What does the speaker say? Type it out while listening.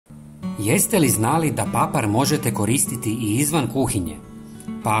Jeste li znali da papar možete koristiti i izvan kuhinje?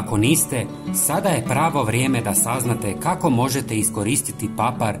 Pa ako niste, sada je pravo vrijeme da saznate kako možete iskoristiti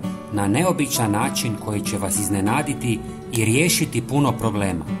papar na neobičan način koji će vas iznenaditi i riješiti puno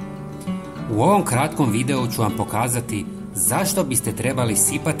problema. U ovom kratkom videu ću vam pokazati zašto biste trebali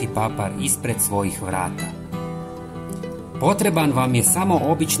sipati papar ispred svojih vrata. Potreban vam je samo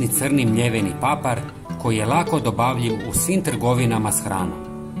obični crni mljeveni papar koji je lako dobavljiv u svim trgovinama s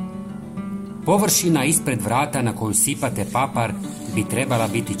hranom. Površina ispred vrata na koju sipate papar bi trebala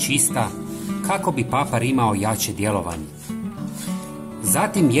biti čista kako bi papar imao jače djelovanje.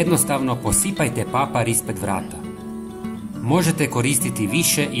 Zatim jednostavno posipajte papar ispred vrata. Možete koristiti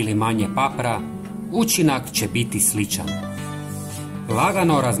više ili manje papra, učinak će biti sličan.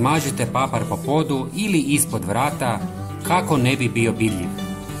 Lagano razmažite papar po podu ili ispod vrata kako ne bi bio vidljiv,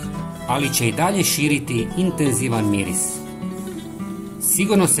 ali će i dalje širiti intenzivan miris.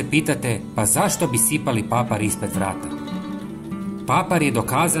 Sigurno se pitate, pa zašto bi sipali papar ispred vrata? Papar je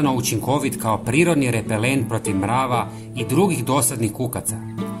dokazano učinkovit kao prirodni repelent protiv mrava i drugih dosadnih kukaca.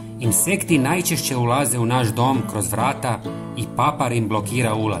 Insekti najčešće ulaze u naš dom kroz vrata i papar im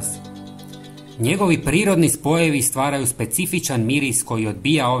blokira ulaz. Njegovi prirodni spojevi stvaraju specifičan miris koji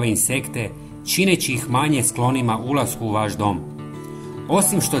odbija ove insekte, čineći ih manje sklonima ulasku u vaš dom.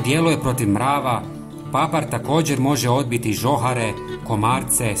 Osim što djeluje protiv mrava, papar također može odbiti žohare,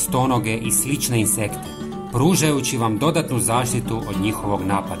 komarce, stonoge i slične insekte, pružajući vam dodatnu zaštitu od njihovog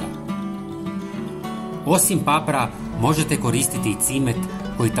napada. Osim papra možete koristiti i cimet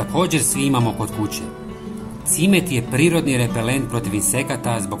koji također svi imamo kod kuće. Cimet je prirodni repelent protiv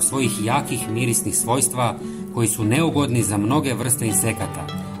insekata zbog svojih jakih mirisnih svojstva koji su neugodni za mnoge vrste insekata,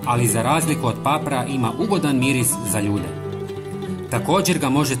 ali za razliku od papra ima ugodan miris za ljude. Također ga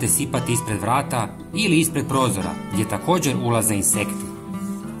možete sipati ispred vrata ili ispred prozora gdje također ulaze insekti.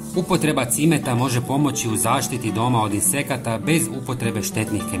 Upotreba cimeta može pomoći u zaštiti doma od insekata bez upotrebe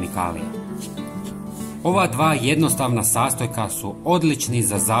štetnih kemikalija. Ova dva jednostavna sastojka su odlični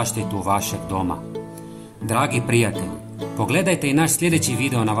za zaštitu vašeg doma. Dragi prijatelji, pogledajte i naš sljedeći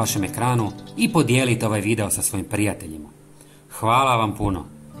video na vašem ekranu i podijelite ovaj video sa svojim prijateljima. Hvala vam puno.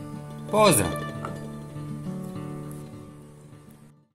 Pozdrav!